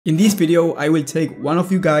In this video, I will take one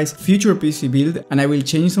of you guys' future PC build and I will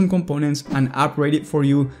change some components and upgrade it for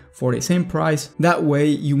you for the same price. That way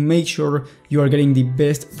you make sure you are getting the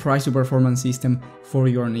best price to performance system for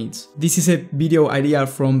your needs. This is a video idea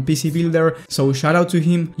from PC Builder, so shout out to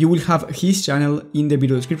him. You will have his channel in the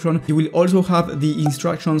video description. You will also have the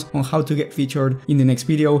instructions on how to get featured in the next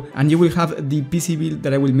video, and you will have the PC build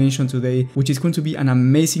that I will mention today, which is going to be an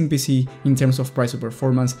amazing PC in terms of price to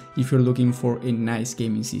performance if you're looking for a nice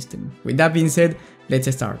gaming system. With that being said, let's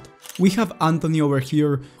start. We have Anthony over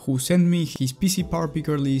here who sent me his PC power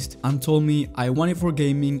picker list and told me I want it for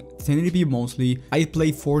gaming, 1080p mostly. I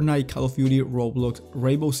play Fortnite, Call of Duty, Roblox,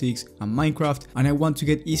 Rainbow Six and Minecraft, and I want to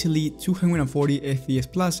get easily 240 FPS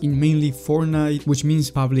plus in mainly Fortnite, which means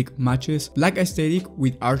public matches, black aesthetic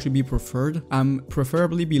with RGB preferred, and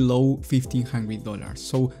preferably below $1,500.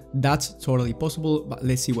 So that's totally possible, but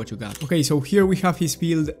let's see what you got. Okay, so here we have his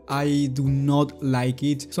build. I do not like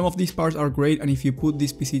it. Some of these parts are great, and if you put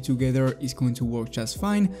this PC together, it's going to work just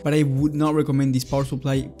fine, but I would not recommend this power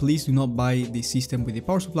supply. Please do not buy the system with the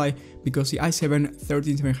power supply because the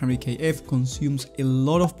i7-13700KF consumes a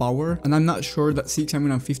lot of power, and I'm not sure that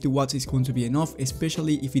 650 watts is going to be enough,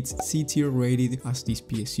 especially if it's C tier rated as this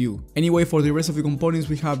PSU. Anyway, for the rest of the components,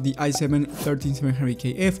 we have the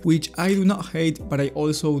i7-13700KF, which I do not hate, but I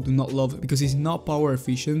also do not love because it's not power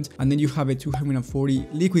efficient. And then you have a 240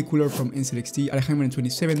 liquid cooler from NZXT at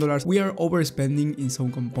 $127. We are overspending in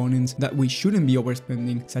some components that we shouldn't be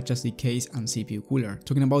overspending, such as the case and CPU cooler.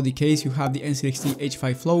 Talking about the case, you have the NZXT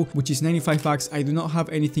H5 Flow, which is $95. I do not have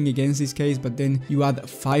anything against this case, but then you add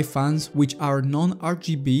 5 fans which are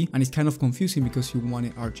non-RGB, and it's kind of confusing because you want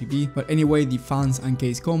it RGB. But anyway, the fans and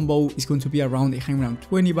case combo is going to be around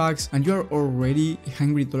 $120, and you are already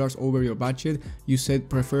 $100 over your budget. You said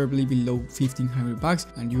preferably below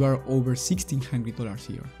 $1,500, and you are over $1,600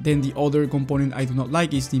 here. Then the other component I do not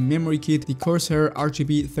like is the memory kit, the Corsair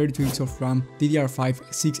RGB 32 GB of RAM,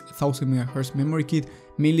 DDR5 6000 MHz memory kit.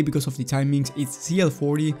 Mainly because of the timings, it's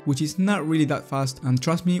CL40, which is not really that fast, and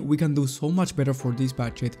trust me, we can do so much better for this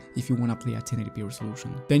budget if you want to play at 1080p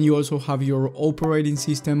resolution. Then you also have your operating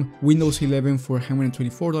system, Windows 11 for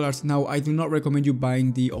 $124. Now, I do not recommend you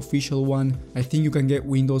buying the official one. I think you can get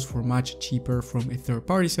Windows for much cheaper from a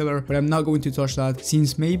third-party seller, but I'm not going to touch that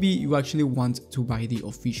since maybe you actually want to buy the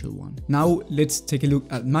official one. Now, let's take a look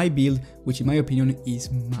at my build, which in my opinion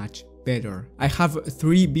is much better. I have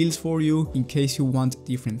 3 builds for you in case you want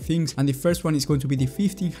different things, and the first one is going to be the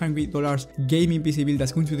 $1,500 gaming PC build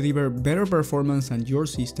that's going to deliver better performance than your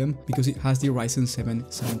system because it has the Ryzen 7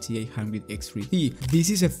 7800X3D. This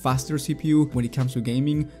is a faster CPU when it comes to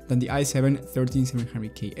gaming than the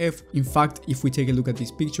i7-13700KF. In fact, if we take a look at this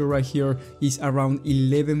picture right here, it's around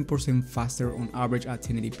 11% faster on average at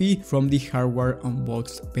 1080p from the hardware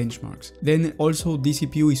unboxed benchmarks. Then also this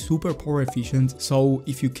CPU is super power efficient, so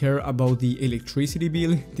if you care about the electricity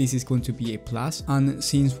bill, this is going to be a plus. And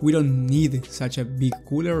since we don't need such a big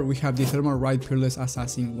cooler, we have the Thermalright Peerless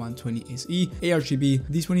Assassin 120 SE ARGB.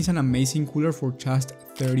 This one is an amazing cooler for just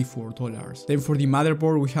 $34. Then for the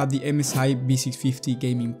motherboard, we have the MSI B650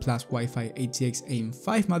 Gaming Plus Wi-Fi ATX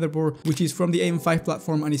AM5 motherboard, which is from the AM5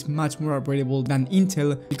 platform and is much more upgradable than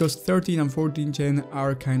Intel because 13 and 14 Gen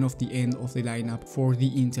are kind of the end of the lineup for the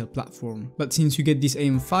Intel platform. But since you get this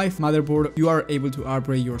AM5 motherboard, you are able to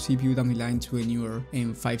upgrade your CPU down the line to a newer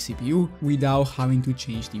AM5 CPU without having to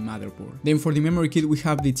change the motherboard. Then for the memory kit, we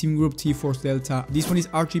have the Team Group T-Force Delta. This one is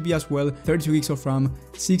RGB as well, 32 GB of RAM,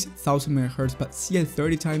 6000 MHz, but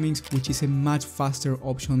CL30 timings, which is a much faster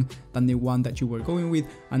option than the one that you were going with.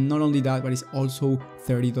 And not only that, but it's also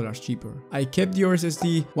 $30 cheaper. I kept your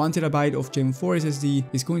SSD, 1TB of Gen 4 SSD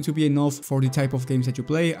is going to be enough for the type of games that you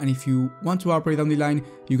play, and if you want to upgrade down the line,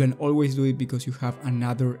 you can always do it because you have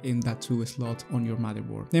another M.2 slot on your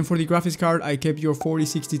motherboard. Then for the graphics card, I kept your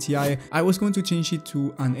 4060 Ti. I was going to change it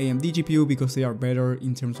to an AMD GPU because they are better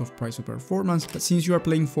in terms of price to performance, but since you are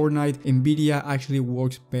playing Fortnite, Nvidia actually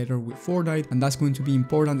works better with Fortnite, and that's going to be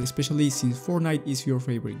important, especially since Fortnite is your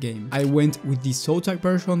favorite game. I went with the Zotac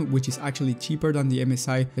version, which is actually cheaper than the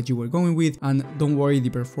MSI that you were going with, and don't worry, the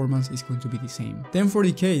performance is going to be the same. Then for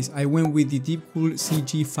the case, I went with the Deepcool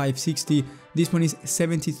CG560. This one is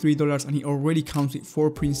 $73 and it already comes with 4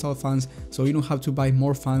 pre-installed fans, so you don't have to buy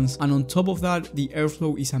more fans. And on top of that, the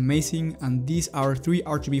airflow is amazing, and these are 3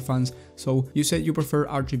 RGB fans. So you said you prefer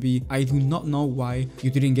RGB. I do not know why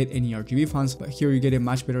you didn't get any RGB fans, but here you get a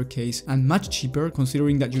much better case and much cheaper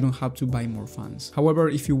considering that you don't have to buy more fans. However,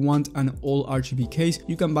 if you want an all RGB case,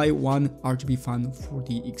 you can buy 1 RGB fan for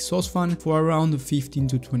the exhaust fan for around 15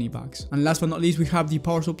 to 20 bucks. And last but not least, we have the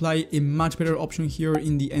power supply, a much better option here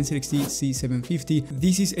in the NZXT 750.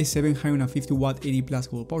 This is a 750 watt 80 plus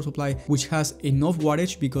volt power supply, which has enough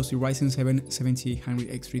wattage because the Ryzen 7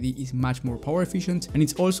 7800X3D is much more power efficient, and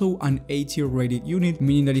it's also an A-tier rated unit,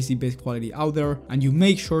 meaning that it's the best quality out there, and you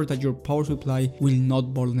make sure that your power supply will not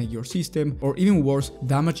bottleneck your system, or even worse,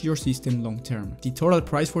 damage your system long term. The total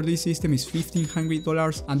price for this system is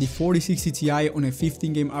 $1,500, and the 4060 Ti on a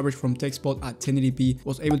 15 game average from TechSpot at 1080p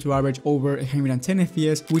was able to average over 110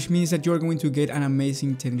 FPS, which means that you're going to get an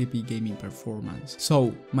amazing 1080p gaming performance.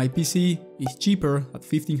 So my PC is cheaper at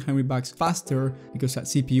 $1,500, faster because that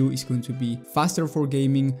CPU is going to be faster for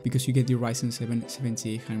gaming because you get the Ryzen 7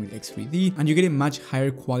 7800X3D, and you get a much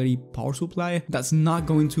higher quality power supply that's not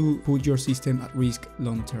going to put your system at risk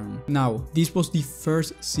long term. Now, this was the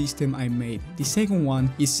first system I made. The second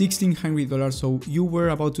one is $1,600, so you were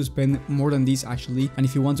about to spend more than this actually, and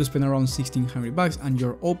if you want to spend around $1,600 and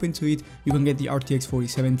you're open to it, you can get the RTX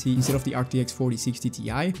 4070 instead of the RTX 4060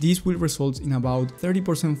 Ti. This will result in about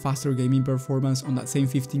 30% faster gaming performance on that same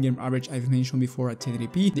 15 game average I've mentioned before at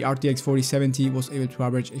 1080p. The RTX 4070 was able to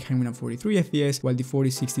average 143 FPS, while the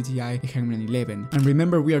 4060 Ti 111. And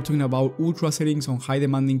remember, we are talking about ultra settings on high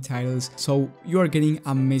demanding titles, so you are getting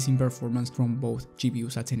amazing performance from both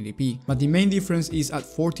GPUs at 1080p. But the main difference is at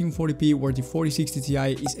 1440p, where the 4060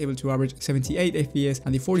 Ti is able to average 78 FPS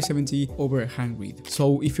and the 4070 over 100.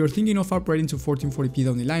 So if you're thinking of upgrading to 1440p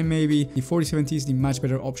down the line, maybe the 4070 is the much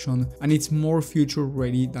better option, and it's more future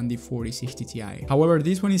ready than the 4060 Ti. However,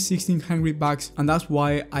 this one is $1,600, and that's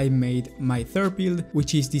why I made my third build,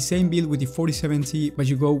 which is the same build with the 4070, but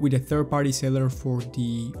you go with a third-party seller for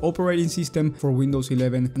the operating system for Windows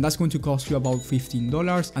 11, and that's going to cost you about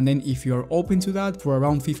 $15. And then if you are open to that, for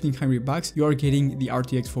around $1,500, you are getting the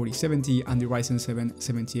RTX 4070 and the Ryzen 7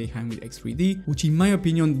 7800X3D, which in my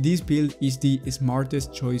opinion, this build is the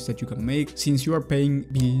smartest choice that you can make, since you are paying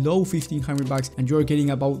below $1,500 and you're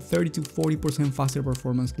getting about 30 to 40% faster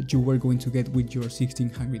performance that you were going to get with your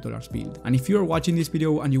 $1,600 build. And if you're watching this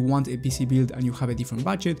video and you want a PC build and you have a different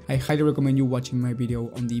budget, I highly recommend you watching my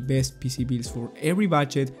video on the best PC builds for every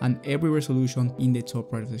budget and every resolution in the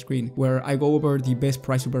top right of the screen, where I go over the best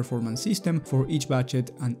price to performance system for each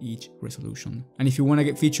budget and each resolution. And if you want to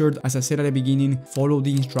get featured, as I said at the beginning, follow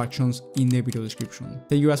the instructions in the video description.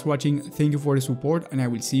 Thank you guys for watching, thank you for the support, and I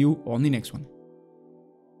will see you on the next one.